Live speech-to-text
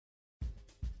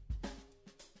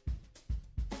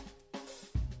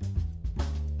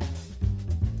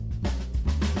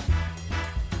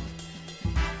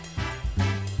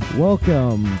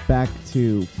Welcome back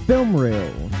to Film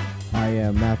Reel. I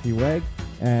am Matthew Wegg,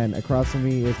 and across from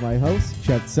me is my host,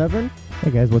 Chet Severn.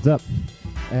 Hey guys, what's up?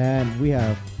 And we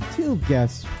have two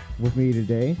guests with me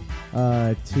today.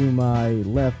 To my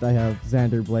left, I have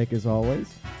Xander Blake, as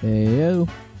always. Heyo.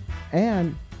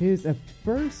 And his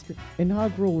first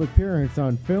inaugural appearance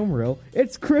on Film Reel,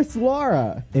 it's Chris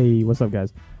Lara. Hey, what's up,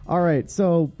 guys? All right,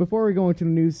 so before we go into the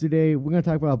news today, we're going to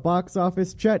talk about box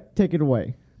office. Chet, take it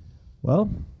away.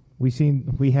 Well,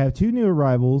 we have two new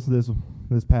arrivals this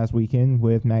past weekend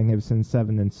with Magnificent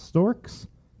Seven and Storks.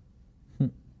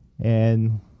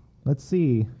 And let's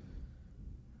see.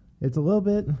 It's a little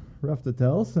bit rough to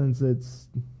tell since it's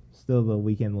still the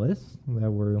weekend list that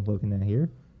we're looking at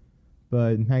here.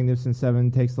 But Magnificent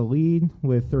Seven takes the lead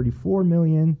with 34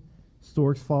 million,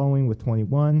 Storks following with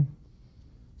 21,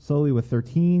 Sully with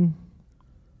 13,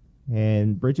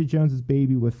 and Bridget Jones's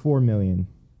Baby with 4 million.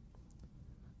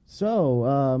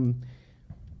 So,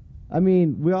 I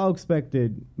mean, we all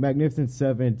expected Magnificent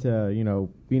Seven to,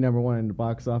 be number one in the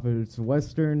box office. It's a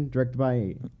Western, directed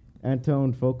by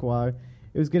Anton Fuqua.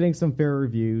 It was getting some fair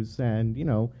reviews, and,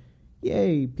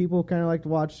 yay, people kind of like to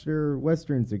watch their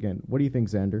Westerns again. What do you think,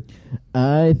 Xander?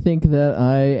 I think that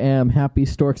I am happy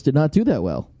Storks did not do that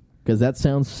well, because that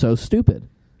sounds so stupid.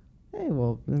 Hey,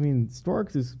 well, I mean,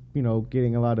 Storks is,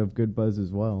 getting a lot of good buzz as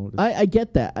well. I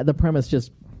get that. The premise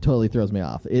just totally throws me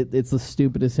off. It's the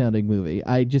stupidest sounding movie.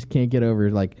 I just can't get over,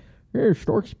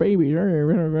 Stork's Baby.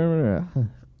 I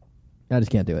just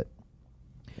can't do it.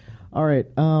 All right,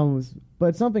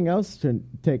 but something else to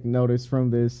take notice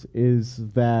from this is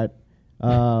that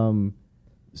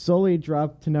Sully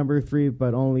dropped to number 3,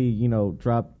 but only,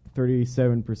 dropped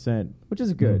 37%, which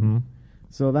is good. Mm-hmm.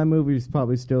 So that movie's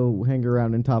probably still hanging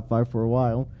around in top 5 for a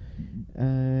while.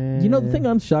 The thing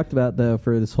I'm shocked about, though,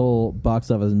 for this whole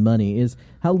box office money is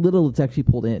how little it's actually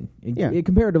pulled in.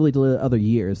 Comparatively to other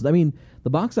years. I mean, the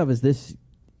box office this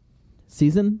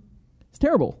season is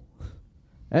terrible.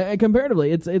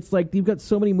 Comparatively, it's like you've got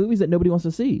so many movies that nobody wants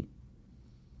to see.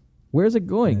 Where's it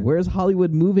going? Yeah. Where's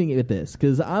Hollywood moving with this?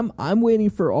 Because I'm waiting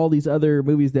for all these other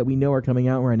movies that we know are coming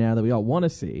out right now that we all want to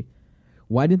see.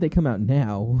 Why didn't they come out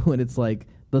now when it's like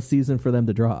the season for them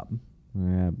to drop?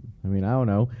 Yeah, I mean, I don't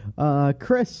know.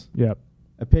 Chris. Yep.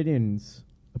 Opinions.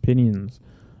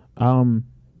 I'm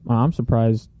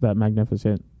surprised that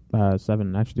Magnificent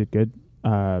Seven actually did good.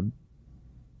 I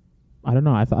don't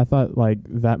know. I thought like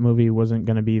that movie wasn't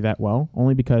going to be that well,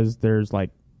 only because there's like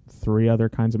 3 other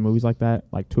kinds of movies like that,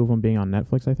 like 2 of them being on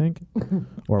Netflix, I think,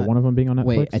 or one of them being on Netflix.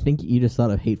 Wait, I think you just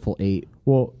thought of Hateful Eight.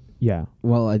 Well, yeah.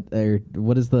 Well,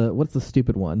 what's the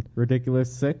stupid one?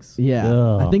 Ridiculous Six. Yeah,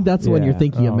 Ugh. I think that's the one you're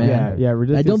thinking of, man. Yeah.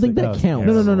 Ridiculous I don't think Six. that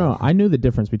counts. No. I knew the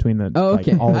difference between the. Oh,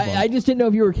 okay. All of them. I just didn't know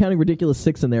if you were counting Ridiculous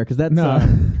Six in there because that's. No.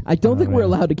 I don't think we're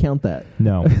allowed to count that.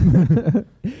 No.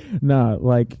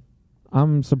 No,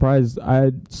 I'm surprised.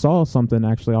 I saw something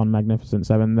actually on Magnificent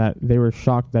Seven that they were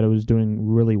shocked that it was doing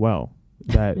really well.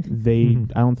 That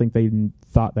I don't think they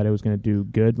thought that it was going to do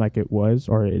good like it was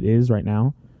or it is right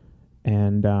now.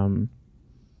 And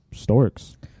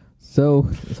Storks. So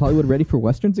is Hollywood ready for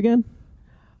Westerns again?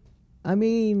 I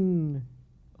mean,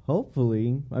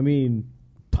 hopefully. I mean,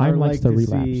 time likes like to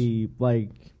relapse. See,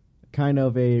 kind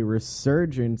of a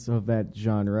resurgence of that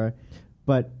genre,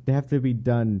 but they have to be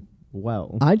done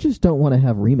well. I just don't want to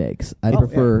have remakes. I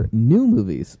prefer new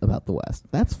movies about the West.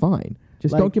 That's fine.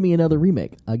 Just don't give me another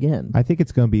remake again. I think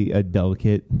it's going to be a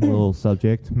delicate little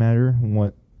subject matter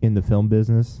in the film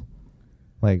business.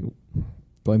 Like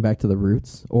going back to the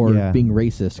roots or being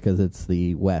racist because it's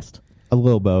the West. A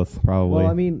little both, probably.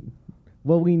 Well, I mean,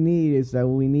 what we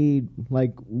need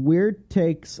weird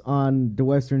takes on the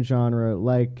Western genre,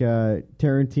 like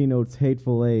Tarantino's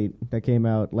Hateful Eight that came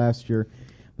out last year,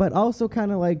 but also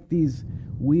kind of like these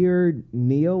weird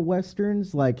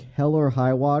neo-Westerns like Hell or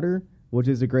High Water, which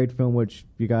is a great film which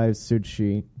you guys should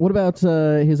see. What about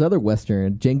his other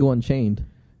Western, Django Unchained?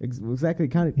 Exactly,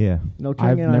 kind of. Yeah.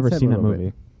 I've never seen that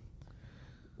movie.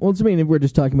 Well, I mean, if we're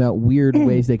just talking about weird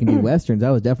ways they can do Westerns,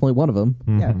 that was definitely one of them.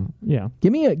 Mm-hmm. Yeah.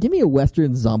 Give me a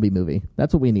Western zombie movie.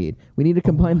 That's what we need. We need to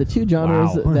combine the two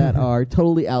genres that are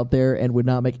totally out there and would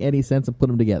not make any sense and put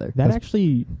them together.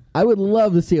 I would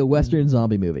love to see a Western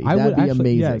zombie movie. That'd be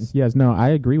amazing. Yes, no, I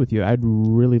agree with you. I'd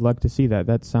really like to see that.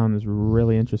 That sounds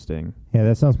really interesting. Yeah,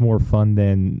 that sounds more fun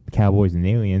than Cowboys and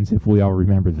Aliens, if we all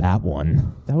remember that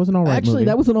one. That was an all right movie.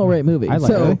 That was an all right movie. I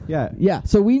like it. Yeah.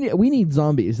 So we need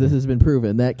zombies. This has been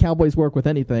proven that cowboys work with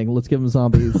anything. Let's give them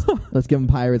zombies. Let's give them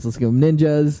pirates. Let's give them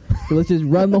ninjas. So let's just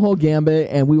run the whole gambit,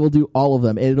 and we will do all of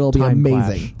them. It'll be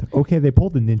amazing. Clash. Okay, they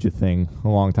pulled the ninja thing a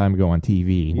long time ago on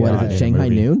TV. What is it, Shanghai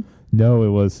Noon? No, it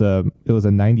was it was a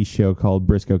 90s show called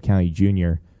Briscoe County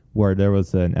Jr., where there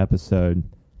was an episode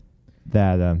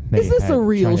that is this a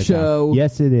real show?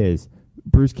 Yes, it is.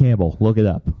 Bruce Campbell, look it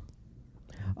up.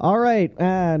 All right,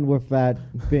 and with that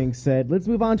being said, let's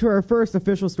move on to our first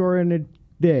official story in the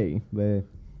day.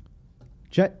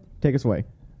 Chet, take us away.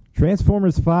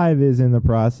 Transformers 5 is in the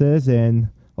process, and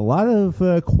a lot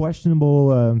of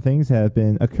questionable things have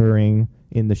been occurring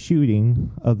in the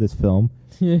shooting of this film.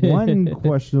 One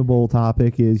questionable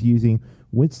topic is using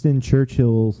Winston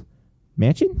Churchill's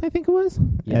mansion, I think it was,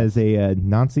 as a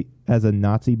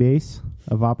Nazi base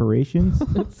of operations.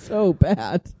 It's so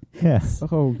bad. Yeah.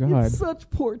 Oh, God. It's such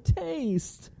poor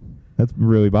taste. That's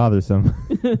really bothersome.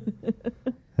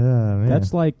 Oh, man.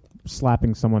 That's like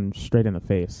slapping someone straight in the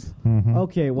face. Mm-hmm.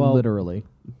 Okay, well, literally.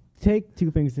 Take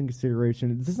two things in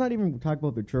consideration. Let's not even talk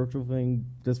about the Churchill thing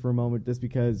just for a moment, just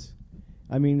because,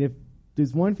 I mean, if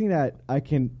there's one thing that I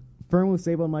can firmly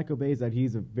say about Michael Bay is that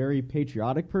he's a very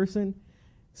patriotic person.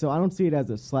 So I don't see it as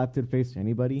a slap to the face to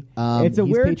anybody. It's a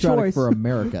weird choice for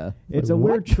America. It's a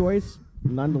weird choice,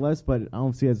 nonetheless, but I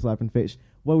don't see it as a slap in the face.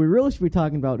 What we really should be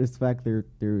talking about is the fact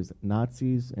there's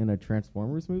Nazis in a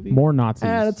Transformers movie. More Nazis.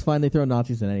 That's fine. They throw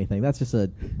Nazis in anything. That's just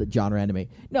the genre anime.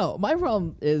 No, my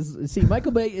problem is, see,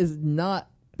 Michael Bay is not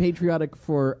patriotic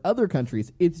for other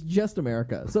countries. It's just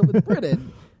America. So with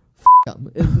Britain,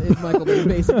 is Michael Bay's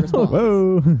basic response.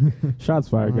 Whoa. Shots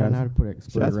fired, guys. How to put it?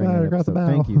 Shots fired across the bow.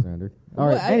 Thank you, Xander. All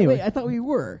right, Anyway, anyway. I thought we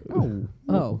were. No.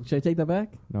 Oh, should I take that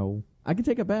back? No. I can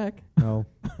take it back. No.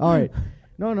 All right.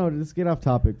 No, let's get off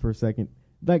topic for a second.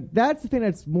 Like, that's the thing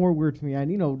that's more weird to me. And,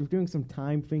 doing some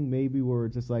time thing maybe where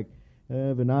it's just like,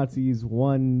 the Nazis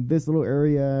won this little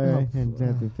area and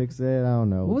have to fix it. I don't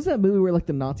know. What was that movie where, like,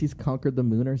 the Nazis conquered the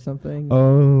moon or something?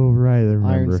 Oh, right. I remember.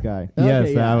 Iron Sky. Yes,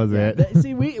 Okay, that was it.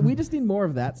 See, we just need more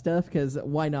of that stuff because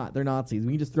why not? They're Nazis.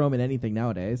 We can just throw them in anything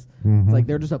nowadays. Mm-hmm. It's like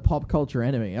they're just a pop culture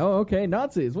enemy. Oh, okay,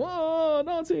 Nazis. Whoa,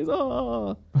 Nazis.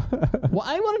 Oh. Well,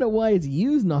 I want to know why it's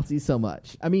used Nazis so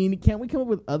much. I mean, can't we come up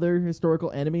with other historical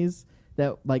enemies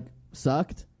that, like,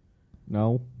 sucked?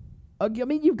 No. I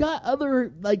mean, you've got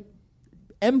other, like,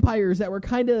 empires that were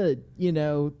kind of,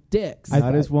 dicks.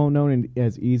 Not as well known and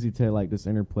as easy to, like, just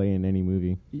interplay in any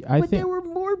movie. But there were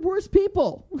more worse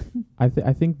people. I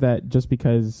think that just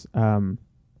because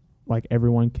like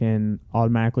everyone can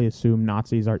automatically assume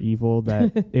Nazis are evil,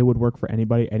 that it would work for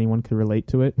anybody. Anyone could relate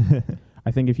to it.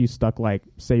 I think if you stuck, like,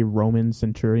 say, Roman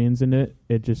centurions in it,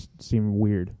 it just seemed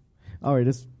weird. All right,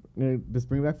 just bring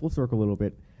it back full circle a little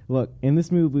bit. Look, in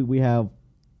this movie, we have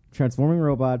transforming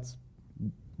robots,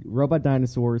 robot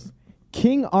dinosaurs,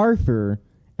 King Arthur,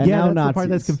 and now that's Nazis. the part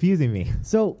that's confusing me.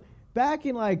 So, back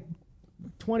in, like,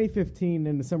 2015,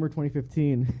 in the summer of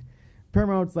 2015,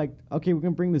 Paramount's like, okay, we're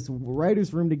going to bring this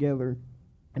writer's room together.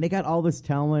 And they got all this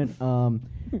talent,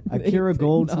 Akira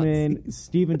Goldsman,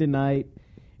 Stephen DeKnight,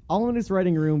 all in this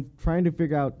writing room trying to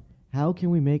figure out how can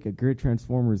we make a good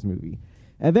Transformers movie.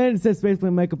 And then it says basically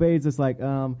Michael Bay is just like,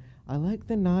 I like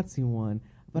the Nazi one,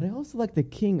 but I also like the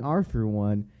King Arthur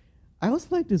one. I also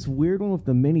like this weird one with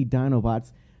the mini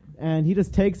Dinobots. And he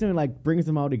just takes them and, like, brings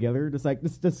them all together. Just like,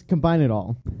 just combine it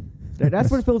all. That's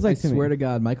what it feels like to me. I swear to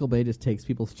God, Michael Bay just takes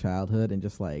people's childhood and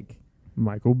just, like,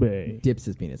 Michael Bay dips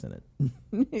his penis in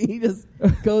it. He just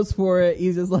goes for it.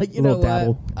 He's just like, you know what?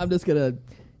 Dabble. I'm just going to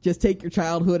just take your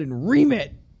childhood and ream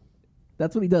it.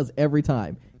 That's what he does every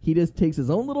time. He just takes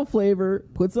his own little flavor,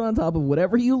 puts it on top of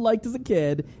whatever you liked as a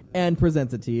kid, and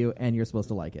presents it to you, and you're supposed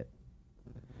to like it.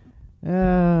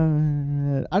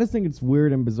 I just think it's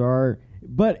weird and bizarre.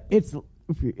 But it's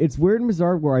weird and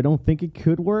bizarre where I don't think it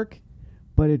could work,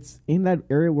 but it's in that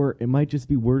area where it might just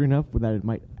be weird enough that it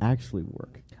might actually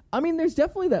work. I mean, there's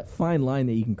definitely that fine line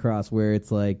that you can cross where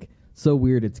it's like so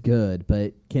weird it's good,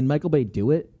 but can Michael Bay do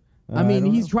it? I mean,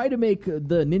 he's tried to make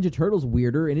the Ninja Turtles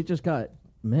weirder, and it just got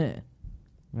meh.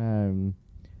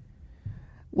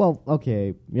 Well,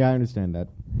 okay, yeah, I understand that.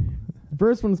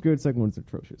 First one's good, second one's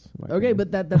atrocious. Okay,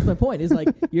 but that's my point. Is like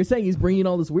you're saying he's bringing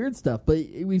all this weird stuff, but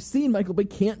we've seen Michael Bay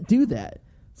can't do that.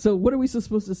 So what are we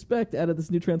supposed to expect out of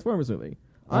this new Transformers movie?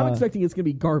 I'm expecting it's going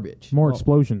to be garbage. More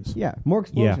explosions. Yeah, more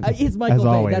explosions. Yeah. It's Michael Bay.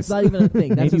 always. That's not even a thing.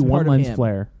 That's Maybe just one part lens of him.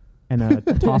 flare and a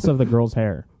toss of the girl's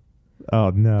hair. Oh,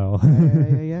 no.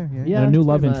 Yeah. Yeah, And a new it's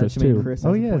love pretty interest, much. I mean, too. Chris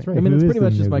Oh, has a yeah, point. that's right. I mean, Who it's is pretty the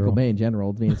much just new Michael girl? Bay in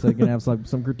general. I mean, it's like going to have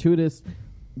some gratuitous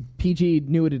PG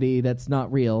nudity that's not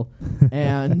real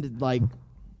and like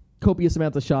copious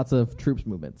amounts of shots of troops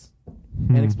movements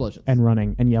and explosions. And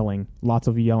running and yelling. Lots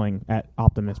of yelling at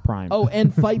Optimus Prime. Oh,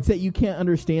 and fights that you can't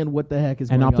understand what the heck is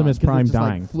And going on. Optimus 'cause Prime it's just,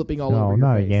 dying. Like, flipping all No, over your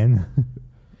not face. again.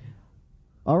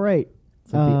 All right.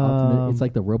 It's like, it's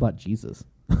like the robot Jesus.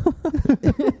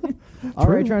 All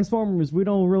right, Transformers, we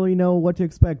don't really know what to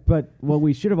expect, but what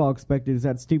we should have all expected is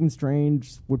that Stephen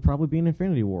Strange would probably be in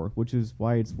Infinity War, which is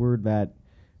why it's weird that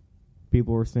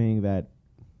people were saying that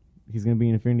he's going to be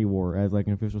in Infinity War as like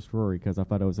an official story, because I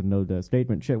thought it was a no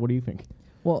statement. Chet, what do you think?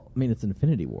 Well, I mean, it's an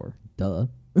Infinity War. Duh.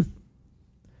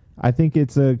 I think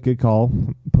it's a good call,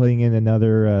 putting in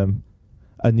another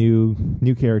a new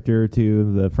character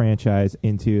to the franchise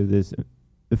into this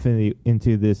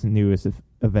newest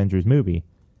Avengers movie,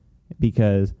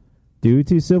 because due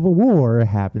to Civil War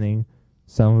happening,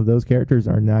 some of those characters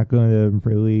are not going to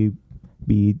really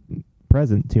be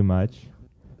present too much,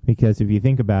 because if you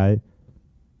think about it,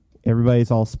 everybody's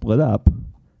all split up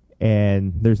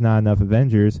and there's not enough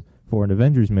Avengers for an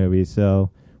Avengers movie.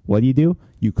 So what do?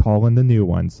 You call in the new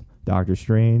ones. Doctor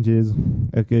Strange is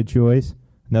a good choice.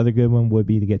 Another good one would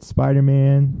be to get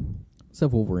Spider-Man.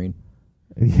 Except Wolverine.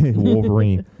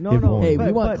 Wolverine. Hey,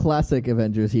 we want classic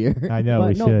Avengers here. I know,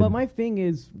 we should. But my thing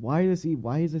is, why is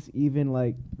this even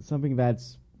like something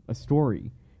that's a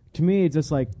story? To me, it's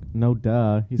just like, no,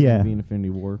 duh. He's going to be in Infinity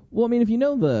War. Well, I mean, if you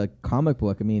know the comic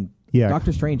book, I mean,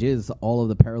 Doctor Strange is all of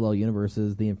the parallel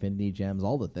universes, the Infinity Gems,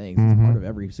 all the things. He's part of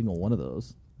every single one of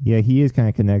those. Yeah, he is kind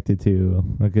of connected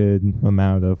to a good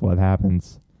amount of what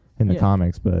happens in the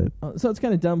comics, but so it's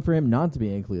kind of dumb for him not to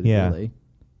be included. Really.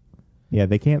 Yeah,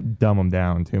 they can't dumb him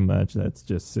down too much. That's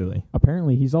just silly.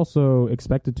 Apparently, he's also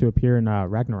expected to appear in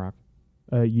Ragnarok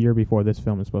a year before this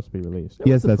film is supposed to be released.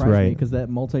 Yes, that's right. Because that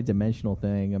multi-dimensional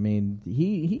thing, I mean,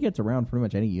 he gets around pretty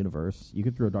much any universe. You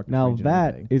could throw Doctor Strange in Now,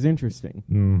 anything. that is interesting.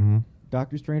 Mm-hmm.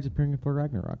 Doctor Strange is appearing in Thor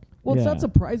Ragnarok. Well, it's not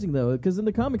surprising, though, because in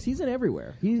the comics, he's in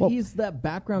everywhere. He's that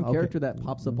background character that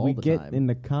pops up all the time. We get in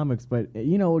the comics, but,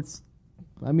 it's...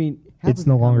 I mean... It's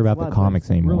no longer about the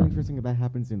comics anymore. It's really interesting if that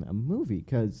happens in a movie,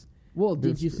 because... Well,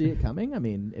 did you see it coming? I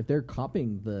mean, if they're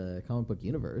copying the comic book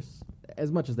universe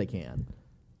as much as they can.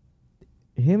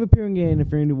 Him appearing in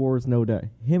Infinity War is no doubt.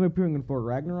 Him appearing in Thor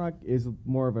Ragnarok is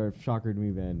more of a shocker to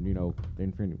me than, the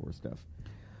Infinity War stuff.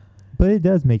 But it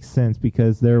does make sense,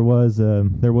 because there was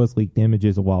leaked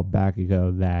images a while back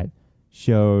ago that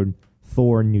showed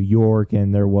Thor in New York,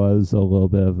 and there was a little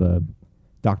bit of a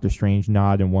Doctor Strange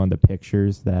nod in one of the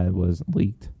pictures that was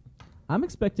leaked. I'm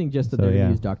expecting just that they're going to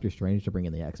use Doctor Strange to bring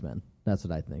in the X-Men. That's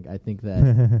what I think. I think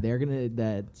that they're going to...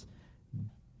 that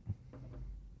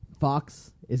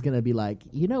Fox is going to be like,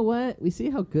 you know what? We see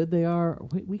how good they are.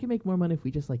 We can make more money if we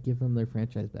just give them their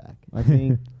franchise back. I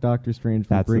think Doctor Strange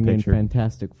will bring in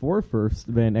Fantastic Four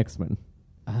first, then X-Men.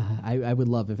 I would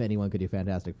love if anyone could do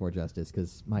Fantastic Four justice,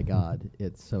 because, my God,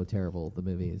 it's so terrible, the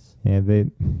movies.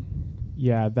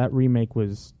 Yeah, that remake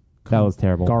was... That was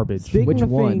terrible. Garbage. Which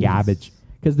one? Garbage.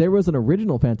 Because there was an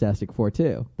original Fantastic Four,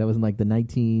 too. That was in, the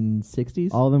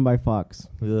 1960s. All of them by Fox.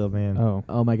 Oh, man.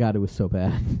 Oh, my God, it was so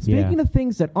bad. Speaking of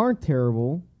things that aren't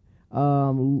terrible,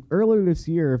 earlier this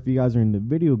year, if you guys are in the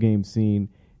video game scene,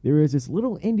 there was this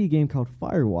little indie game called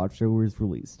Firewatch that was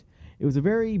released. It was a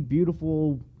very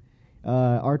beautiful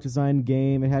art design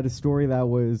game. It had a story that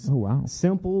was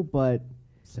simple but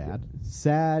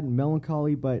sad,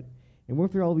 melancholy, but it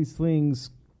went through all these things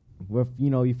with,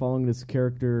 you following this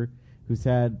character who's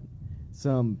had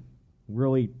a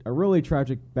really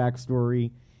tragic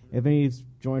backstory. And then he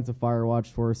joins the Firewatch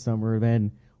for a summer.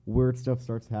 Then weird stuff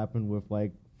starts to happen with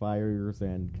fires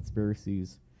and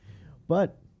conspiracies.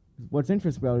 But what's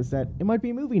interesting about it is that it might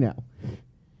be a movie now.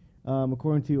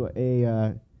 According to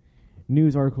a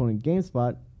news article in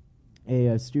GameSpot,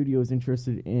 a studio is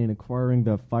interested in acquiring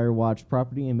the Firewatch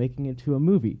property and making it to a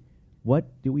movie.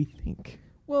 What do we think?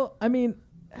 Well, I mean,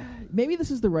 maybe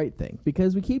this is the right thing,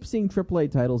 because we keep seeing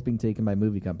AAA titles being taken by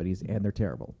movie companies, and they're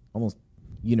terrible, almost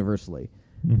universally.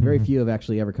 Mm-hmm. Very few have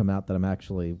actually ever come out that I'm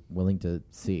actually willing to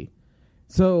see.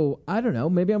 So, I don't know.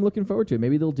 Maybe I'm looking forward to it.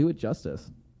 Maybe they'll do it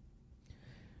justice.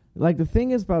 The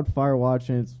thing is about Firewatch,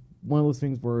 and it's one of those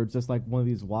things where it's just one of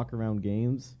these walk-around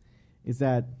games, is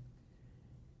that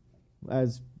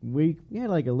as we had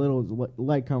a little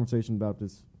light conversation about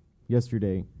this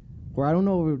yesterday, where I don't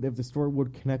know if the story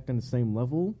would connect on the same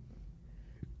level,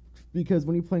 because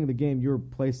when you're playing the game, you're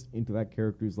placed into that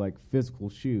character's physical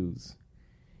shoes,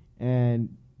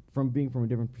 and from a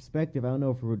different perspective, I don't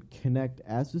know if it would connect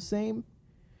as the same.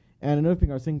 And another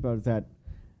thing I was thinking about is that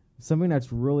something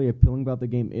that's really appealing about the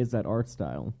game is that art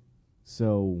style.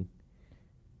 So,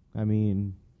 I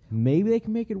mean, maybe they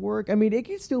can make it work. I mean, it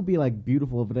can still be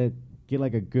beautiful if they get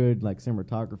a good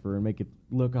cinematographer and make it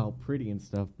look all pretty and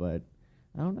stuff, but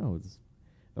I don't know.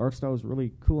 The art style is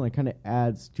really cool, and it kind of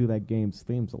adds to that game's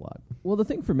themes a lot. Well, the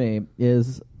thing for me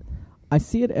is I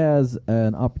see it as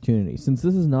an opportunity. Since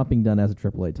this is not being done as a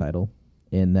AAA title,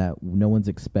 in that no one's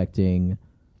expecting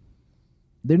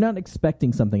they're not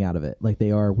expecting something out of it like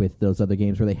they are with those other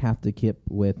games where they have to keep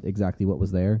with exactly what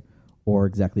was there or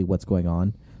exactly what's going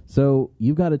on. So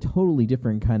you've got a totally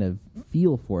different kind of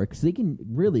feel for it because they can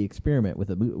really experiment with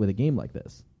a game like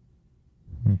this.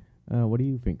 What do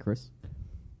you think, Chris?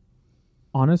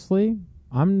 Honestly,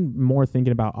 I'm more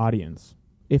thinking about audience.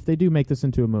 If they do make this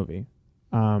into a movie,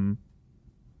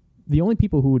 the only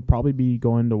people who would probably be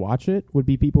going to watch it would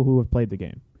be people who have played the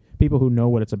game, people who know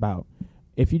what it's about.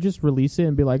 If you just release it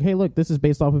and be like, hey, look, this is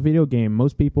based off a video game,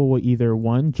 most people will either,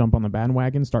 one, jump on the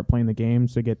bandwagon, start playing the game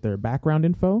to get their background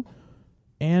info,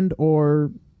 and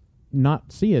or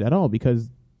not see it at all because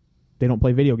they don't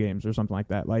play video games or something like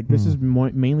that. Like, this is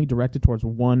mainly directed towards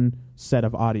one set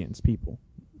of audience people.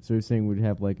 So you're saying we'd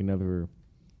have like another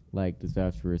like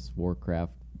disastrous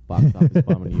Warcraft box office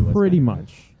bomb in the U.S. Pretty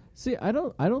much. See, I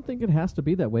don't think it has to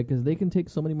be that way because they can take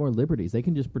so many more liberties. They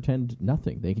can just pretend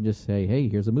nothing. They can just say, hey,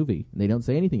 here's a movie. And they don't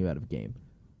say anything about a game.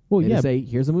 Well, they just say,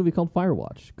 here's a movie called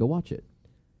Firewatch. Go watch it.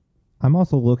 I'm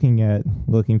also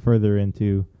looking further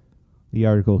into the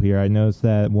article here. I noticed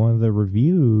that one of the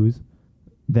reviews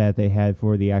that they had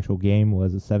for the actual game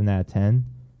was a 7 out of 10.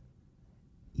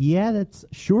 Yeah, that's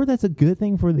a good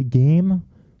thing for the game,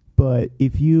 but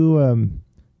if you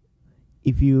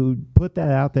put that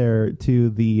out there to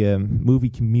the movie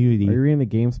community, Are you reading the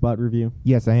GameSpot review?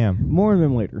 Yes, I am. More of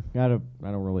them later. I don't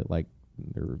really like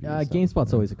their reviews.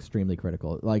 GameSpot's always extremely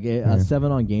critical. Like a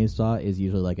 7 on GameSpot is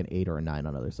usually like an 8 or a 9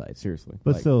 on other sites. Seriously,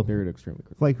 but like, still, they're extremely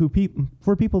critical. Like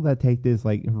for people that take this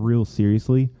like real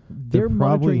seriously, they're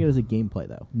monitoring it as a gameplay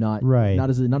though, not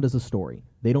as a story.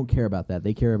 They don't care about that.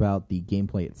 They care about the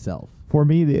gameplay itself. For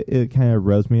me, it kind of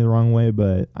rubs me the wrong way,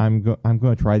 but I'm going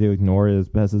to try to ignore it as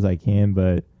best as I can.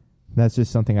 But that's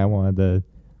just something I wanted to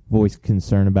voice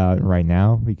concern about right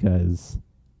now because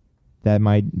that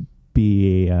might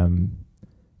be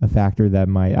a factor that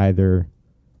might either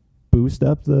boost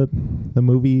up the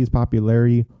movie's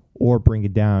popularity or bring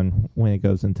it down when it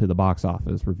goes into the box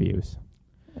office reviews.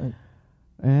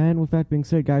 And with that being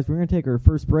said, guys, we're going to take our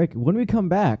first break. When we come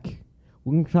back,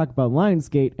 we're going to talk about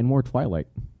Lionsgate and more Twilight.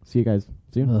 See you guys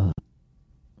soon.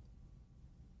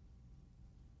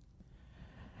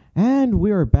 And we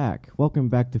are back. Welcome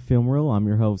back to Film Reel. I'm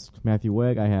your host, Matthew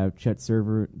Wegg. I have Chet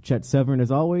Severn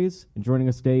as always. And joining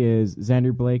us today is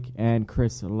Xander Blake and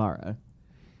Chris Lara.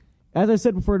 As I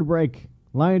said before the break,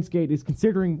 Lionsgate is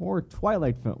considering more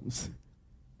Twilight films.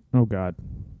 Oh, God.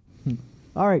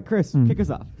 All right, Chris, kick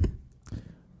us off.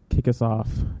 Kick us off.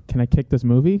 Can I kick this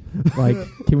movie? Like,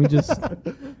 can we just...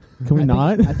 Can we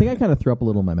not? I think I kind of threw up a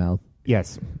little in my mouth.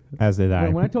 Yes, as did I.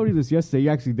 When I told you this yesterday, you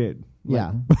actually did.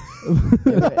 Yeah.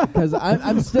 Because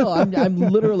I'm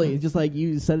literally, just like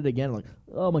you said it again, like,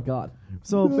 oh my God.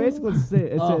 So basically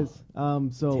it says,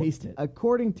 Taste it.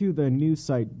 according to the news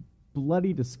site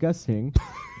Bloody Disgusting,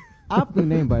 aptly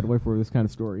named, by the way, for this kind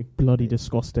of story. Bloody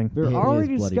disgusting. They're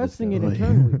already discussing it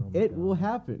internally. It will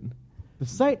happen. The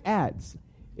site adds,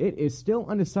 it is still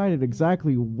undecided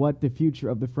exactly what the future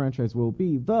of the franchise will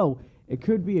be, though it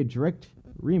could be a direct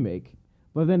remake.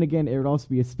 But then again, it would also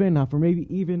be a spin-off or maybe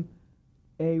even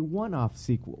a one-off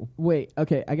sequel. Wait,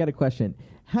 okay, I got a question.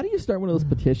 How do you start one of those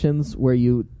petitions where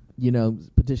you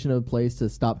petition a place to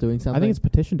stop doing something? I think it's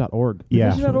petition.org. Yeah,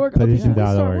 petition.org.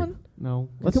 petition.org. No.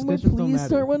 Can we please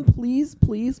start one? Please,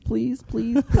 please, please,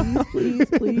 please, please, please,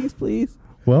 please, please.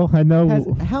 Well, I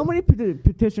know. How many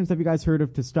petitions have you guys heard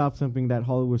of to stop something that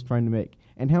Hollywood was trying to make?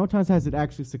 And how many times has it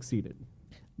actually succeeded?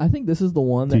 I think this is the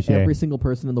one that Touché. every single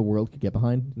person in the world could get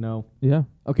behind. No. Yeah.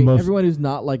 Okay, everyone who's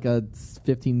not like a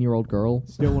 15-year-old girl.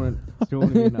 Still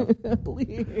wouldn't be enough.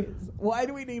 Please. Why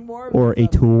do we need more of Or this a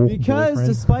tool. Because boyfriend.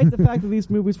 despite the fact that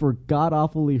these movies were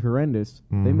god-awfully horrendous,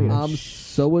 they made a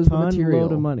so was the ton material.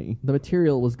 load of money. The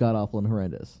material was god-awful and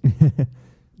horrendous.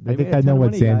 I think I know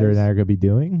what Xander and I are going to be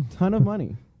doing. Ton of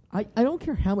money. I don't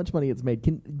care how much money it's made.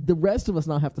 Can the rest of us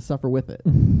not have to suffer with it?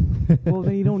 Well,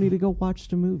 then you don't need to go watch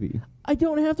the movie. I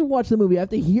don't have to watch the movie. I have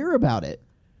to hear about it.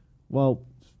 Well,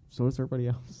 so does everybody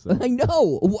else. So. I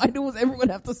know. Why does everyone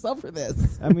have to suffer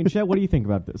this? I mean, Chet, what do you think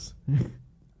about this?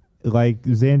 Like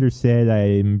Xander said,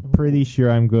 I'm pretty sure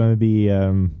I'm going to be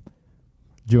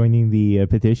joining the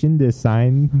petition to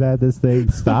sign that this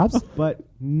thing stops. But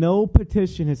no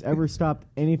petition has ever stopped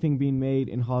anything being made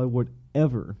in Hollywood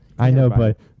ever. I know,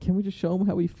 but Can we just show them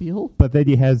how we feel? But then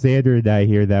you have Xander and I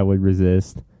here that would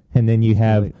resist. And then you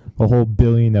have a whole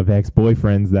billion of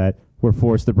ex-boyfriends that were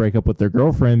forced to break up with their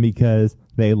girlfriend because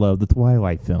they love the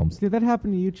Twilight films. Did that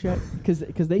happen to you, Chet? Because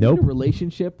they Nope. need a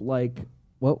relationship like...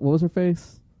 What was her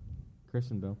face?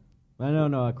 Kristen Bell.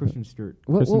 No, Kristen Stewart.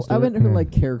 What, Kristen I meant her Yeah.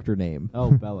 like character name.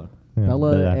 Oh, Bella. Yeah,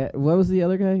 Bella. What was the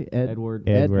other guy? Edward.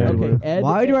 Okay. Ed,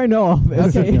 Why do I know all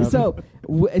this? Okay,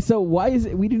 so why is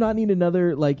it we do not need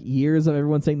another like years of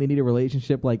everyone saying they need a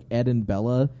relationship like Ed and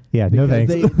Bella? Yeah, no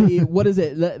thanks. What is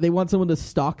it? They want someone to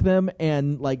stalk them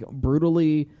and like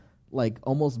brutally, like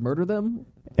almost murder them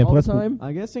all the time.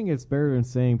 I'm guessing it's better than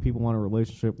saying people want a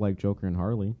relationship like Joker and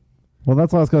Harley. Well,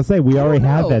 that's what I was going to say. We already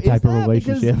have that type of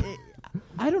relationship.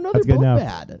 I don't know. That's They're both good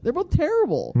bad. They're both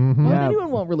terrible. Mm-hmm. Why would Yeah.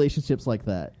 anyone want relationships like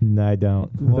that? No, I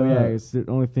don't. Well, yeah, the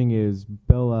only thing is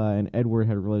Bella and Edward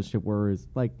had a relationship where it's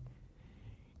like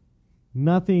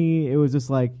nothing. It was just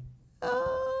like,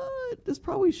 this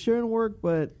probably shouldn't work,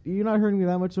 but you're not hurting me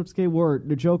that much. So it's okay. Where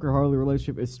the Joker Harley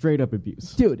relationship is straight up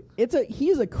abuse. Dude,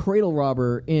 he's a cradle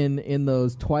robber in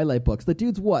those Twilight books. The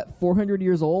dude's what, 400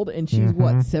 years old, and she's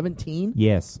what, 17?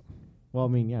 Yes. Well, I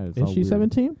mean, yeah. It's Is all she weird.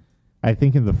 17? I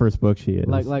think in the first book she is.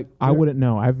 Like I wouldn't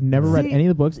know. I've never read any of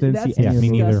the books. Didn't see That's any of the me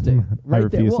neither. disgusting. I Right there.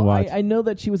 refuse to Well, watch. I know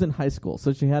that she was in high school,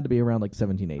 so she had to be around like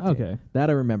 17, 18. Okay. That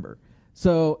I remember.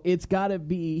 So it's got to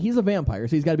be, he's a vampire,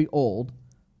 so he's got to be old,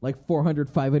 like 400,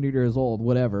 500 years old,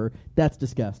 whatever. That's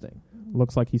disgusting.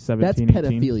 Looks like he's That's 17,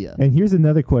 18. pedophilia. And here's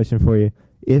another question for you.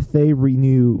 If they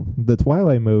renew the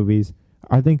Twilight movies,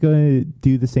 are they going to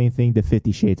do the same thing to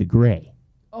 50 Shades of Grey?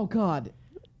 Oh, God.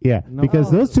 Yeah, No.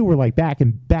 because those two were like back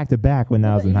to back when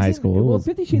I was in high school. It Well, was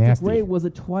 50 Shades nasty. of Grey was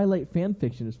a Twilight fan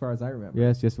fiction, as far as I remember.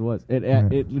 Yes, it was.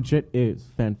 It legit is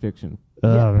fan fiction.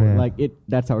 Oh, Yeah, man. Like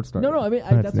that's how it started. No, I mean,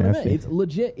 That's that's what I meant. nasty. It's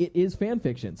legit. It is fan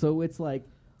fiction. So it's like,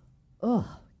 ugh,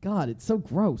 God, it's so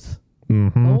gross.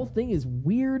 Mhm. The whole thing is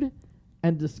weird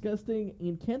and disgusting.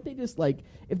 And can't they just, like,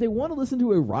 if they want to listen to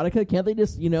erotica, can't they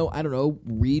just, I don't know,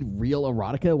 read real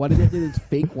erotica? Why do they do these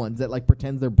fake ones that, like,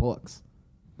 pretend they're books?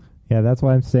 Yeah, that's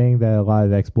why I'm saying that a lot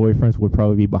of ex-boyfriends would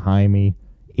probably be behind me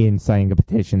in signing a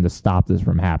petition to stop this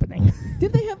from happening.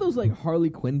 Did they have those, like, Harley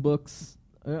Quinn books?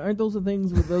 Aren't those the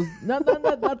things with those? Not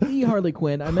the Harley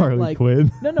Quinn. I meant Harley like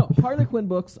Quinn. No. Harley Quinn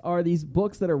books are these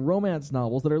books that are romance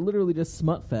novels that are literally just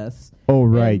smut fests. Oh,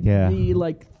 right, And yeah. The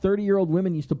 30-year-old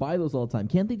women used to buy those all the time.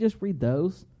 Can't they just read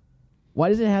those? Why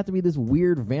does it have to be this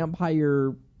weird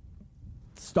vampire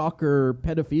stalker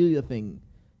pedophilia thing?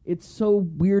 It's so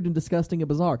weird and disgusting and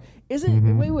bizarre.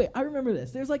 Isn't wait, I remember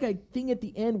this. There's like a thing at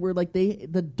the end where like the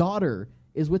daughter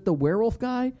is with the werewolf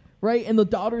guy, right? And the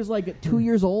daughter's like 2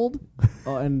 years old.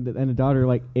 Oh, and the daughter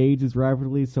like ages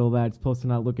rapidly, so that it's supposed to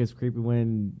not look as creepy.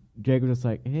 When Jacob's just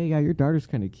like, "Hey, yeah, your daughter's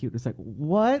kind of cute." It's like,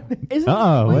 what? Isn't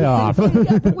way off.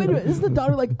 Yeah, but wait a minute. Isn't the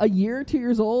daughter like a year, 2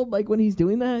 years old? Like when he's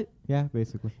doing that? Yeah,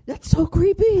 basically. That's so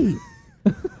creepy.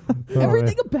 Oh,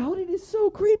 Everything about it is so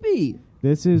creepy.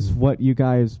 This is what you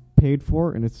guys paid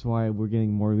for, and it's why we're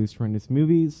getting more of these horrendous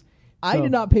movies. I So-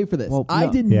 did not pay for this. Well, I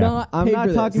no. did Yeah. not I'm pay not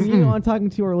for talking this. to you. I'm talking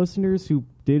to our listeners who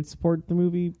did support the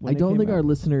movie. I don't think our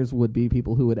listeners would be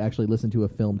people who would actually listen to a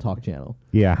film talk channel.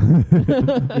 Yeah.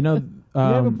 You know, You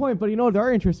have a point, but you know what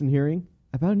they're interested in hearing?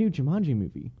 About a new Jumanji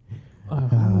movie.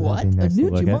 What? that'd be nice A to new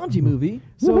look at. Jumanji movie?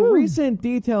 So recent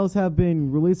details have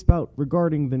been released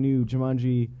regarding the new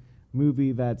Jumanji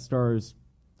movie that stars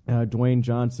Dwayne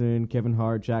Johnson, Kevin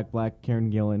Hart, Jack Black,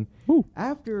 Karen Gillan. Ooh.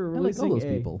 After I like releasing all those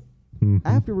people. Mhm.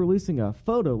 After releasing a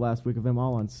photo last week of them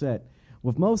all on set,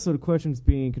 with most of the questions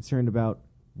being concerned about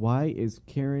why is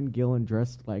Karen Gillan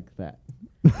dressed like that,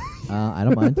 I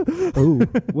don't mind. ooh,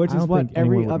 which I is don't what think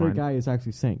anyone every would other mind. guy is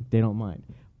actually saying. They don't mind.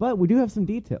 But we do have some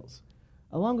details.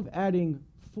 Along with adding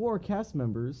 4 cast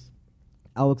members,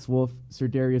 Alex Wolff, Sir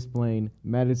Darius Blaine,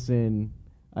 Madison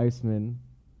Iceman,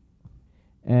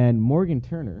 and Morgan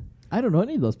Turner, I don't know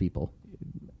any of those people.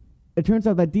 it turns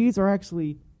out that these are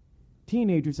actually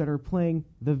teenagers that are playing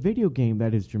the video game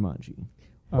that is Jumanji.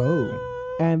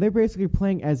 oh, And they're basically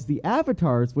playing as the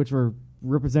avatars, which are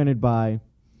represented by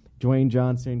Dwayne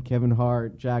Johnson, Kevin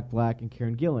Hart, Jack Black, and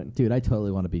Karen Gillan. Dude, I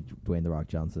totally want to be Dwayne The Rock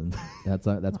Johnson. That's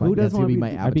my Who that's doesn't gonna want be to my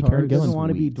be? I'd be avatar. Karen Who doesn't Gillan. want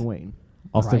to be Sweet. Dwayne?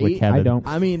 I'll stick with Right? Kevin. I don't.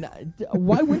 I mean,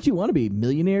 why wouldn't you want to be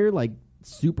millionaire, like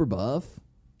super buff?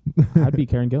 I'd be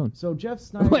Karen Gillan. So Jeff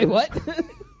Snyder. Wait, what?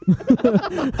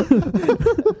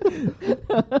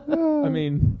 I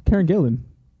mean, Karen Gillan.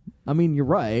 I mean, you're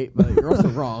right, but you're also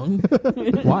wrong.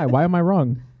 Why? Why am I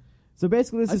wrong? So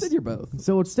basically, this I is said you're both.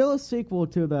 So it's still a sequel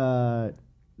to the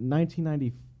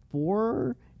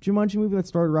 1994 Jumanji movie that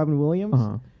starred Robin Williams.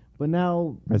 Uh-huh. But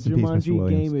now the Rest in peace, Mr. Jumanji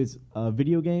Williams. game is a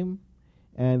video game,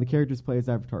 and the characters play as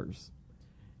avatars.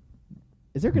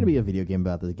 Is there going to be a video game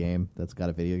about this game that's got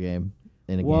a video game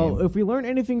in a Well, game? if we learn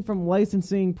anything from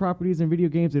licensing properties in video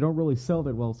games, they don't really sell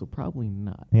that well, so probably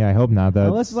not. Yeah, I hope not.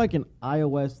 Unless it's like an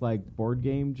iOS like board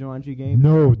game, Jumanji game.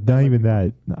 No, not even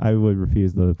that. I would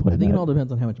refuse to play I think that. it all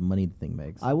depends on how much money the thing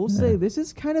makes. I will say this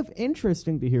is kind of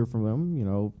interesting to hear from them. You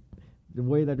know, the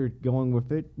way that they're going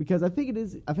with it, because I think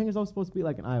it's also supposed to be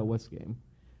like an iOS game.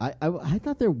 I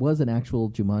thought there was an actual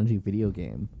Jumanji video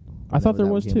game. I thought there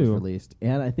that was game too. Released,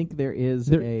 and I think there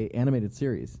is a animated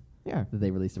series. Yeah, that they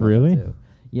released. Really? Too.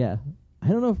 Yeah, I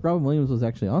don't know if Robin Williams was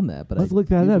actually on that, but let's look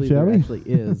that up, shall we? There actually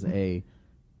is a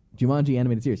Jumanji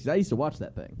animated series. 'Cause I used to watch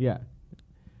that thing. Yeah.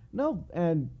 No,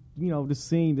 and just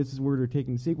seeing this is where they're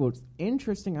taking the sequel. It's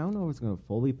interesting. I don't know if it's going to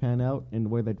fully pan out in the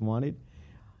way they'd want it.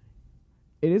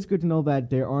 It is good to know that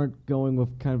they aren't going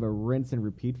with kind of a rinse and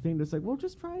repeat thing. It's like, well,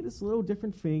 just try this little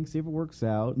different thing, see if it works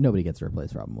out. Nobody gets to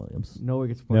replace Robin Williams. Nobody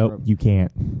gets to replace Nope, Robin. you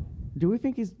can't. Do you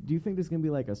think there's going to be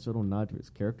like a subtle nod to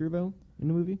his character though in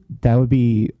the movie? That would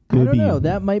be. I don't know.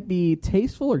 That might be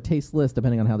tasteful or tasteless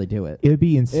depending on how they do it. It would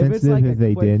be If it's insensitive like if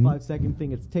they did. 5-second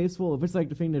thing, it's tasteful. If it's like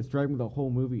the thing that's driving the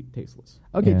whole movie, tasteless.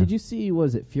 Okay, Yeah. did you see?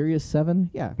 Was it Furious 7?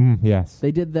 Yeah, Yes.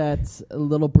 They did that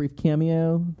little brief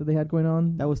cameo that they had going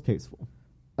on. that was tasteful.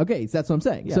 Okay, so that's what I'm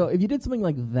saying. Yeah. So if you did something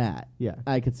like that, Yeah,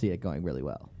 I could see it going really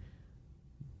well.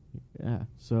 yeah.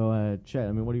 So, Chet,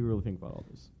 I mean, what do you really think about all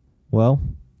this? Well,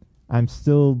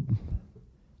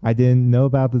 I didn't know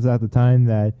about this at the time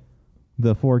that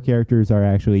the 4 characters are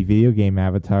actually video game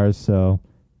avatars, so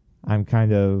I'm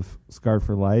kind of scarred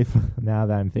for life now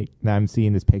that I'm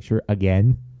seeing this picture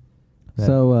again.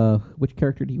 So which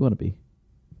character do you want to be?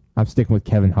 I'm sticking with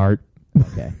Kevin Hart.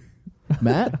 Okay.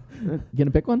 Matt, you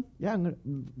gonna pick one? Yeah,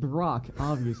 The Rock,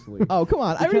 obviously. Oh, come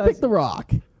on. I already Because- picked The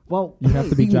Rock. Well, You have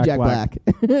to be You can Jack Black.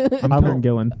 I'm I'm- Karen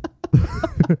Gillan.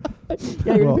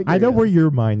 Yeah, you're Well, gonna pick I know Jack. where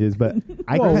your mind is, but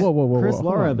I Whoa, can't- whoa, whoa, whoa, Chris whoa.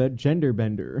 Lara, Hold on. the gender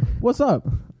bender. What's up?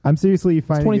 I'm seriously It's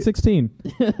finding 2016.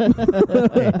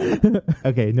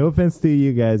 Okay, no offense to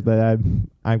you guys, but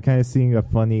I'm kind of seeing a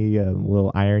funny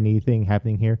little irony thing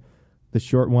happening here. The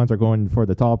short ones are going for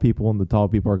the tall people, and the tall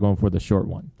people are going for the short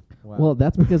one. Wow. Well,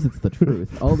 that's because it's the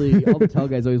truth. All the tall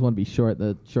guys always want to be short.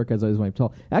 The short guys always want to be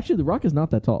tall. Actually, The Rock is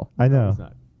not that tall. I know. It's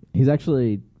not. He's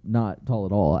actually not tall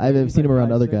at all. I've He's seen like him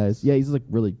around other 5'6". guys. Yeah, he's like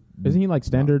really. Isn't he like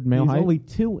standard male He's height? only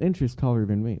 2 inches taller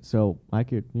than me, so I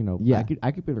could, Yeah.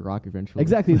 I could be The Rock eventually.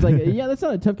 Exactly. He's like, yeah, that's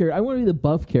not a tough character. I want to be the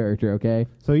buff character. Okay.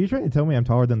 So you're trying to tell me I'm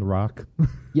taller than The Rock?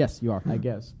 Yes, you are. I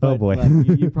guess. Oh, But- boy.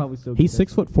 but you probably still. He's get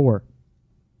 6'4".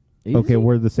 Is Okay, he?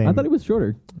 we're the same. I thought he was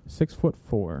shorter.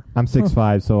 6'4". I'm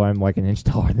 6'5", so I'm like an inch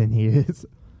taller than he is.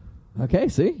 Okay,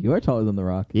 see, you are taller than The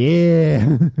Rock.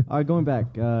 Yeah. All right, going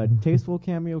back. Tasteful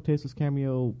cameo, tasteless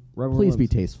cameo. Robin Please be Williams.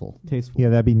 tasteful. Tasteful. Yeah,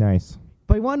 that'd be nice.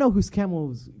 But you want to know whose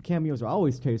cameos are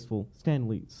always tasteful? Stan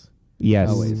Lee's. Yes.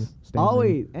 Always.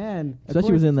 Always. And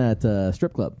Especially was in that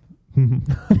strip club.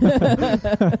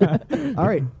 All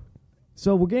right.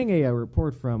 So we're getting a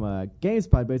report from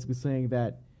GameSpot basically saying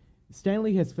that Stan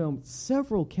Lee has filmed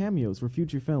several cameos for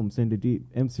future films in the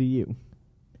MCU.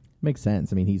 Makes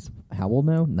sense. I mean, he's how old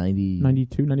now?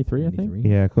 92, 93, I think. 93?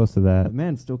 Yeah, close to The that.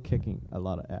 man's still kicking a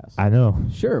lot of ass. I know.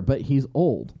 Sure, but he's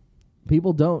old.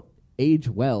 People don't age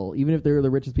well. Even if they're the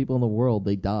richest people in the world,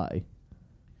 they die.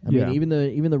 I Yeah. mean,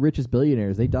 even the richest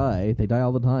billionaires, they die. They die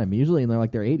all the time. Usually in their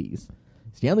 80s.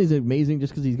 Stanley's amazing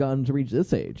just because he's gotten to reach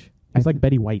this age. He's like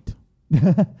Betty White.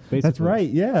 That's Basically. right,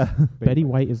 yeah. Betty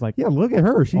White is like Yeah, look at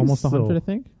her. She's almost 100, still, I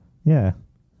think. Yeah.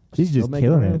 She's Still just making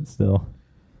killing her it still.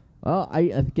 Well, I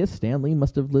guess Stanley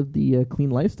must have lived the clean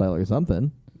lifestyle or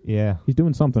something. Yeah. He's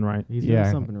doing something right. He's Yeah.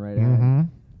 doing something right. Mhm.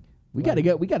 We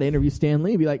gotta interview Stan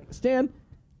Lee and be like, Stan,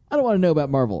 I don't want to know about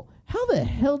Marvel. How the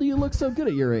hell do you look so good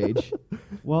at your age?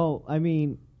 Well, I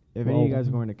mean, if any of you guys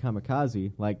are going to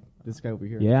Kamikaze, like this guy over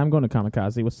here. Yeah, I'm going to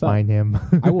Kamikaze. What's up? Find him.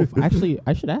 I will actually.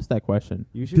 I should ask that question.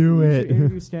 You should Do you it. should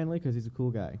interview Stan Lee because he's a cool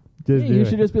guy. Just do You it.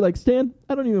 should just be like, Stan,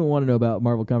 I don't even want to know about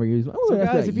Marvel comic movies. I So wanna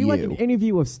ask guys, about if you like an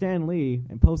interview of Stan Lee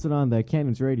and post it on the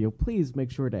Canyons Radio, please make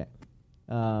sure to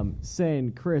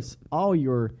send Chris all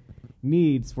your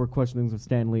needs for questions of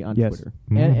Stan Lee on Yes. Twitter.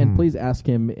 and Mhm. please ask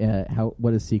him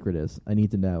what his secret is. I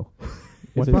need to know.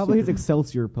 It's is- probably his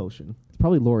Excelsior potion. It's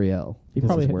probably L'Oreal. He because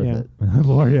probably it's worth yeah. it.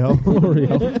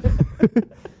 L'Oreal.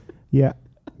 Yeah.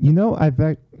 You know,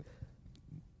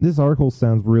 this article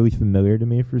sounds really familiar to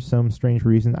me for some strange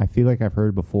reason. I feel like I've heard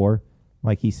it before.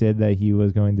 Like he said that he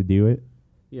was going to do it.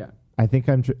 Yeah. I think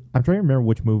I'm trying to remember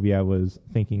which movie I was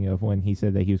thinking of when he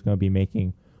said that he was going to be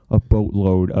making a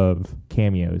boatload of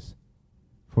cameos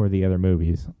for the other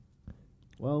movies.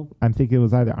 Well, I'm thinking it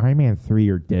was either Iron Man 3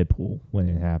 or Deadpool when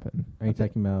it happened. Are you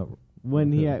talking about...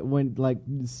 when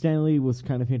Stan Lee was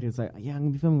kind of hinting, it's like, yeah, I'm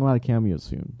gonna be filming a lot of cameos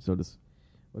soon, so just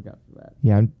look out for that.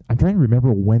 Yeah, I'm trying to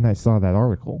remember when I saw that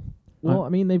article. Well, I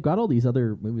mean, they've got all these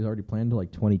other movies already planned to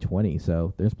 2020,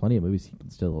 so there's plenty of movies he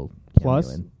can still cameo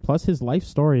in. Plus his life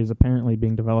story is apparently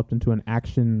being developed into an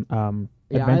action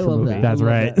Yeah, adventure I love movie. that. That's I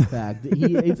love right. That fact.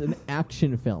 It's an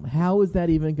action film. How is that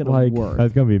even going to Like, work?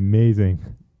 That's gonna be amazing.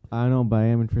 I don't know, but I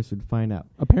am interested to find out.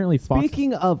 Apparently, Fox.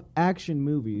 Speaking of action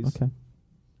movies, Okay.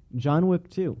 John Wick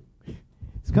 2.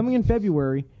 It's coming in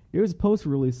February. There was a poster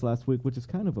release last week, which is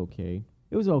kind of okay.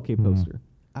 It was an okay poster.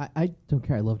 I don't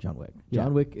care. I love John Wick. Yeah.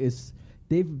 John Wick is...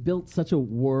 They've built such a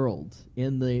world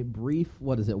in the brief,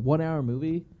 1 hour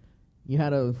movie. You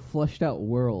had a fleshed out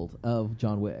world of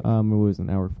John Wick. It was an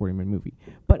hour 40-minute movie.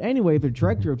 But anyway, the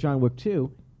director of John Wick 2,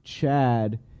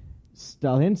 Chad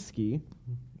Stahelski,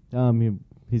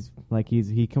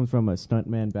 he comes from a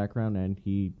stuntman background, and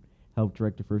he helped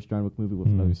direct the first John Wick movie with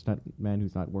another stuntman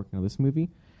who's not working on this movie.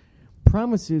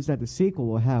 Promises that the sequel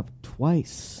will have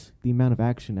twice the amount of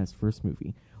action as the first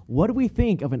movie. What do we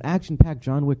think of an action-packed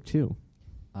John Wick 2?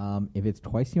 If it's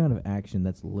twice the amount of action,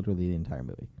 that's literally the entire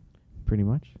movie. Pretty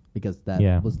much. Because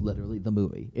that was literally the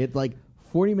movie. It's like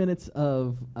 40 minutes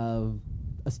of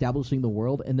establishing the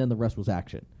world, and then the rest was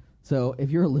action. So if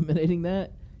you're eliminating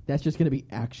that, that's just going to be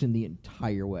action the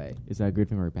entire way. Is that a good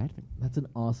thing or a bad thing? That's an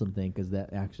awesome thing, because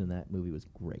that action in that movie was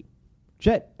great.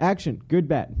 Chet, action, good,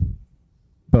 bad.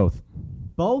 Both.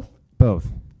 Both? Both.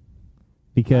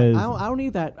 Because I don't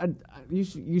need that. You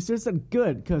should have said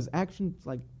good, because action's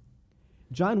like...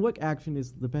 John Wick action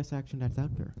is the best action that's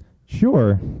out there.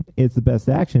 sure, it's the best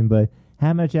action, but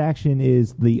how much action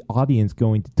is the audience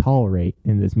going to tolerate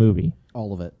in this movie?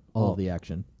 All of it. All of the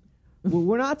action. Well,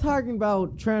 we're not talking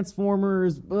about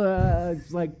Transformers,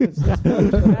 it's like it's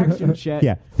action shit.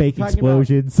 Yeah, fake Talking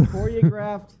explosions. about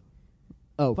choreographed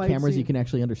Oh, fight cameras scene. you can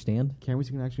actually understand? Cameras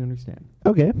you can actually understand.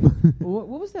 Okay. What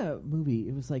was that movie?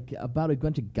 It was like about a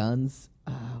bunch of guns.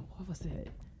 What was it?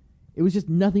 It was just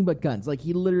nothing but guns. Like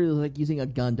he literally was like using a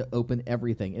gun to open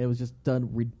everything. And it was just done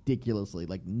ridiculously,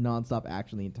 like nonstop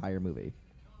action the entire movie.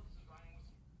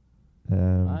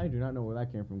 I do not know where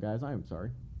that came from, guys. I am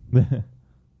sorry.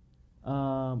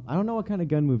 I don't know what kind of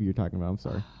gun movie you're talking about. I'm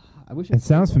sorry. I wish It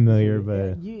sounds familiar,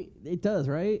 but it does,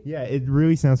 right? yeah, it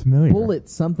really sounds familiar. Bullet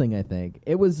something, I think.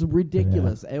 It was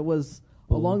ridiculous. It was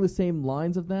along the same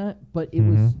lines of that, but it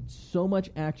was so much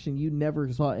action you never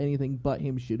saw anything but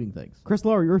him shooting things. Chris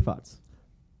Laura, your thoughts?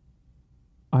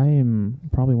 I am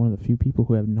probably one of the few people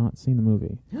who have not seen the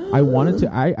movie.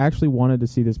 I actually wanted to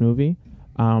see this movie,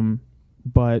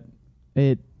 but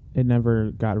it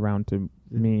never got around to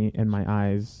me and my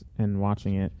eyes and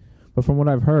watching it. But from what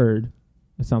I've heard,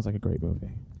 it sounds like a great movie,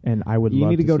 and I would. You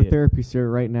love need to to go see to therapy, sir,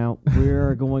 right now.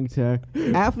 We're going to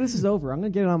after this is over. I'm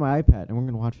going to get it on my iPad and we're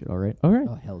going to watch it. All right. All right.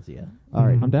 Oh, hells yeah. All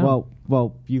right. I'm down.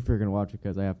 Well, you three are going to watch it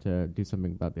because I have to do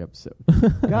something about the episode.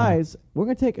 Guys, we're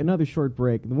going to take another short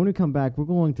break. And when we come back, we're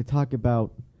going to talk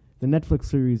about the Netflix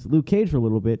series Luke Cage for a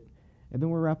little bit, and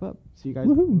then we'll wrap up. See you guys.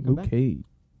 when we come back. Okay.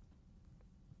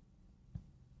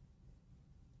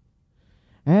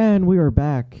 And we are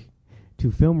back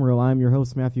to Film Reel. I'm your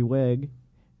host, Matthew Wegg.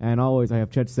 And always, I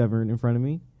have Chet Severn in front of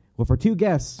me with our two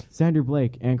guests, Xander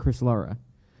Blake and Chris Lara.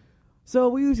 So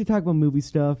we usually talk about movie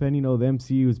stuff, and, the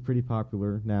MCU is pretty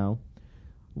popular now.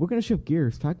 We're going to shift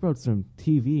gears, talk about some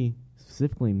TV,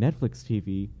 specifically Netflix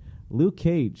TV. Luke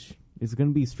Cage is going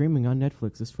to be streaming on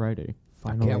Netflix this Friday.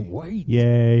 Finally. I can't wait.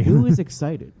 Yay. Who is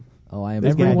excited? Oh, I am.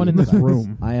 Everyone in this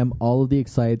room. I am all of the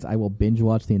excites. I will binge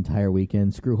watch the entire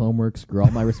weekend. Screw homework. Screw all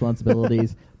my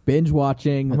responsibilities. Binge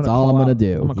watching. That's all I'm going to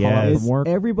do. I'm gonna call out Yes. from work.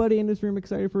 Everybody in this room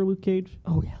excited for Luke Cage?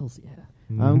 Oh, hells yeah.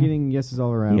 I'm getting yeses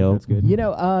all around. Yep. That's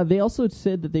good. They also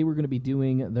said that they were going to be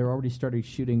they're already started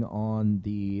shooting on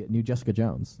the new Jessica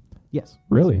Jones. Yes.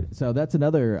 Really? So that's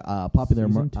another popular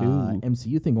Season 2.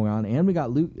 MCU thing going on. And we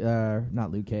got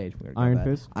not Luke Cage. Iron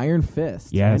Fist. Iron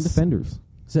Fist. Yes. And Defenders.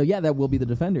 So yeah, that will be the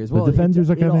Defenders. The Defenders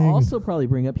are coming. It'll also probably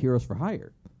bring up Heroes for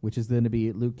Hire, which is going to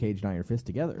be Luke Cage and Iron Fist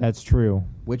together. That's true.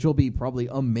 Which will be probably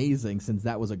amazing since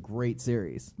that was a great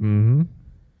series. Mm-hmm.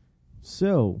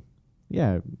 So,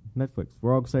 yeah, Netflix.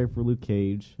 We're all excited for Luke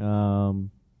Cage. Geez,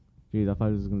 I thought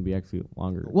it was going to be actually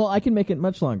longer. Well, I can make it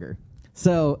much longer.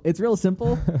 So it's real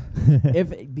simple.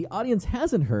 If the audience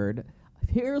hasn't heard,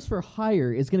 Heroes for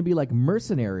Hire is going to be like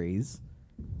mercenaries.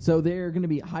 So they're going to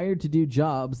be hired to do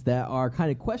jobs that are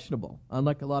kind of questionable,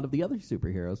 unlike a lot of the other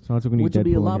superheroes, So that's what we need which will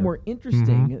be a Deadpool in lot here. more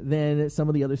interesting than some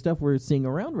of the other stuff we're seeing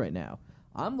around right now.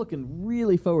 I'm looking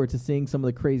really forward to seeing some of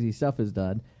the crazy stuff is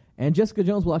done. And Jessica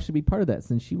Jones will actually be part of that,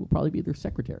 since she will probably be their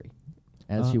secretary,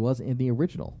 as she was in the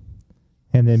original.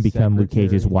 And then become Luke Secretary.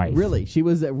 Cage's wife. Really, she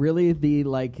was really the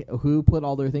who put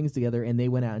all their things together, and they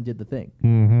went out and did the thing.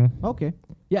 Mm-hmm. Okay.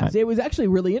 Yeah, so it was actually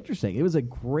really interesting. It was a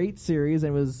great series,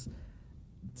 and it was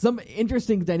some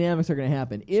interesting dynamics are going to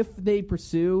happen if they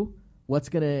pursue what's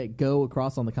going to go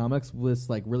across on the comics. This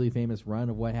really famous run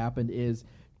of what happened is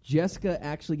Jessica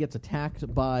actually gets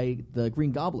attacked by the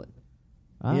Green Goblin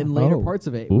in later parts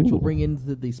of it, which will bring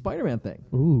into the Spider-Man thing.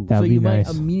 Ooh, so you nice.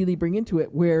 might immediately bring into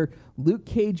it where Luke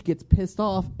Cage gets pissed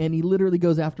off and he literally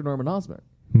goes after Norman Osborn.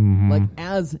 Like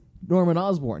as Norman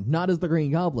Osborn, not as the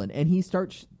Green Goblin. And he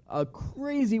starts a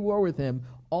crazy war with him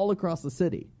all across the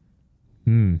city.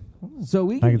 So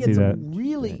we can get some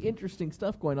really interesting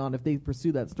stuff going on if they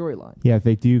pursue that storyline. Yeah, if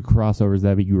they do crossovers,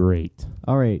 that'd be great.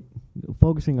 All right,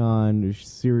 focusing on the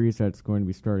series that's going to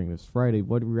be starting this Friday,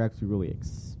 what do we actually really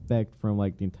expect from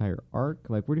like the entire arc?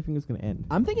 Like, where do you think it's going to end?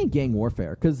 I'm thinking gang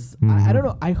warfare because I don't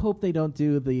know. I hope they don't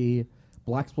do the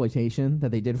blaxploitation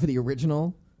that they did for the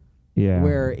original. Yeah.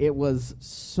 Where it was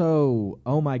so,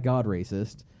 oh my God,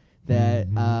 racist that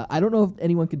I don't know if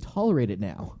anyone can tolerate it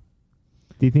now.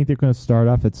 Do you think they're going to start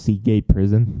off at Seagate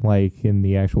Prison, like in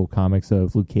the actual comics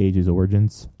of Luke Cage's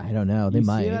origins? I don't know. They you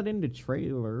might. see that in the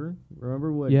trailer.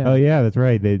 Remember what? Yeah. Oh, yeah, that's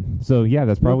right.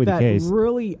 That's probably the case. That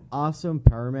really awesome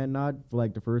Power Man nod for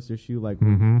like the first issue. Like,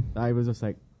 I was just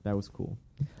like, that was cool.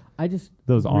 I just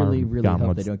Those really hope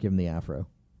gauntlets. they don't give him the afro.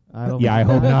 I don't I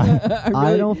hope not.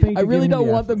 I don't think. I really don't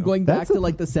the want them afro. going back to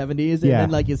like the 70s, and Yeah. then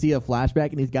like you see a flashback,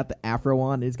 and he's got the afro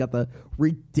on, and he's got the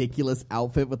ridiculous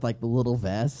outfit with like the little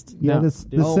vest. Yeah, No.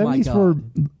 the Oh my 70s for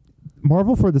God.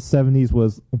 Marvel for the 70s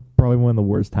was probably one of the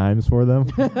worst times for them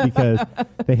because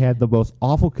they had the most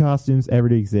awful costumes ever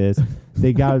to exist.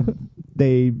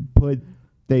 They put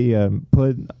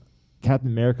Captain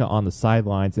America on the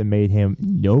sidelines and made him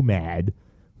Nomad,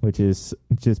 which is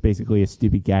just basically a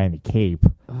stupid guy in a cape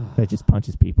that just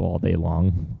punches people all day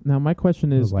long. Now my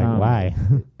question is, Like, why?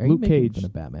 Are you Luke making Cage. fun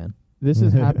of Batman? This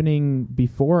is happening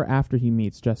before or after he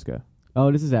meets Jessica?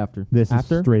 Oh, this is after. This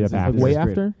After? is straight This up is after. like Way straight.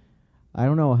 after? I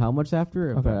don't know how much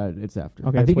after, Okay. but it's after.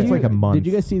 Okay, I think way it's like a after. month. Did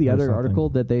you guys see the or other something. article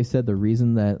that they said the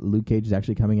reason that Luke Cage is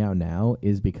actually coming out now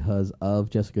is because of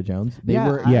Jessica Jones? They Yeah,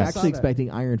 were I Yes. saw actually that.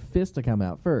 expecting Iron Fist to come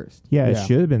out first. Yeah, it Yeah.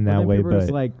 should have been But that then way, people were but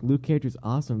just like, Luke Cage is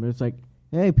awesome. It's like,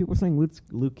 hey, people are saying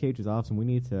Luke Cage is awesome. We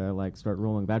need to like start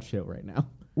rolling that shit right now.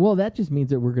 Well, that just means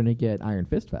that we're going to get Iron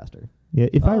Fist faster. yeah,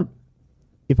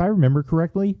 if I remember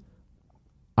correctly,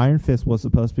 Iron Fist was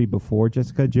supposed to be before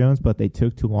Jessica Jones, but they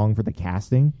took too long for the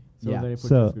casting. So Yeah. they put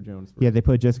So, Jessica Jones first. Yeah, they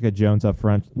put Jessica Jones up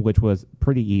front, which was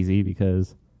pretty easy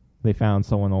because they found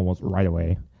someone almost right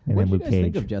away. And What then did you Luke guys Cage.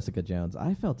 think of Jessica Jones?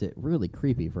 I felt it really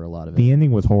creepy for a lot of it. The ending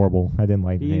was horrible. I didn't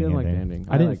like He the didn't like the ending. ending.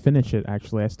 I didn't liked finish it,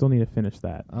 actually. I still need to finish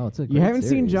that. Oh, it's a You great haven't seen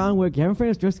series. John Wick. You haven't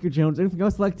finished Jessica Jones. Anything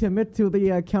else you'd like to admit to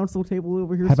the council table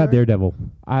over here? How about sir? Daredevil?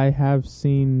 I have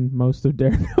seen most of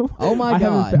Daredevil. Oh my I haven't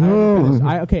God. I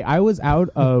haven't finished. I was out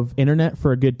of internet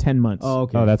for a good 10 months. Oh,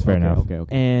 okay. Oh, that's fair Okay, enough. Okay.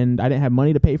 And I didn't have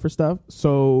money to pay for stuff,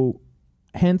 so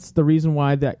hence the reason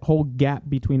why that whole gap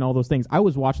between all those things. I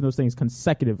was watching those things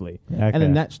consecutively, and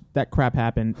then that crap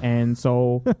happened, and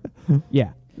so yeah,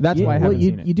 that's why I haven't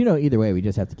seen it. You do know either way, we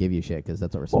just have to give you shit because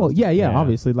that's what we're Well, supposed to. yeah, Yeah.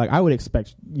 obviously, like I would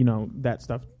expect, that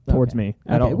stuff towards me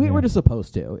at all. We're just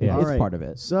supposed to. Yeah. It's All right. part of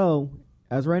it. So,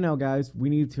 as right now, guys, we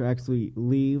need to actually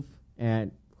leave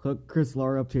and hook Chris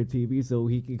Lara up to a TV so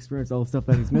he can experience all the stuff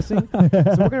that he's missing. So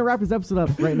we're going to wrap this episode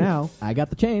up right now. I got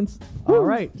the chains. All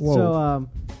right. Whoa. So,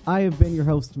 I have been your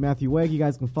host, Matthew Wegg. You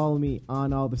guys can follow me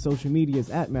on all the social medias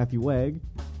at Matthew Wegg.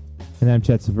 And I'm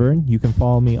Chet Severn. You can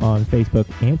follow me on Facebook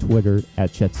and Twitter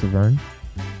at Chet Severn.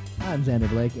 I'm Xander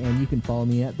Blake, and you can follow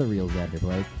me at The Real Xander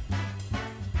Blake.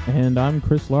 And I'm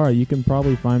Chris Lara. You can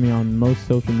probably find me on most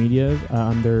social medias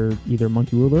under either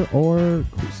Monkey Ruler or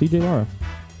CJ Lara.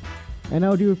 And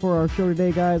that'll do it for our show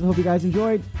today, guys. I hope you guys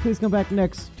enjoyed. Please come back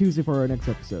next Tuesday for our next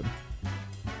episode.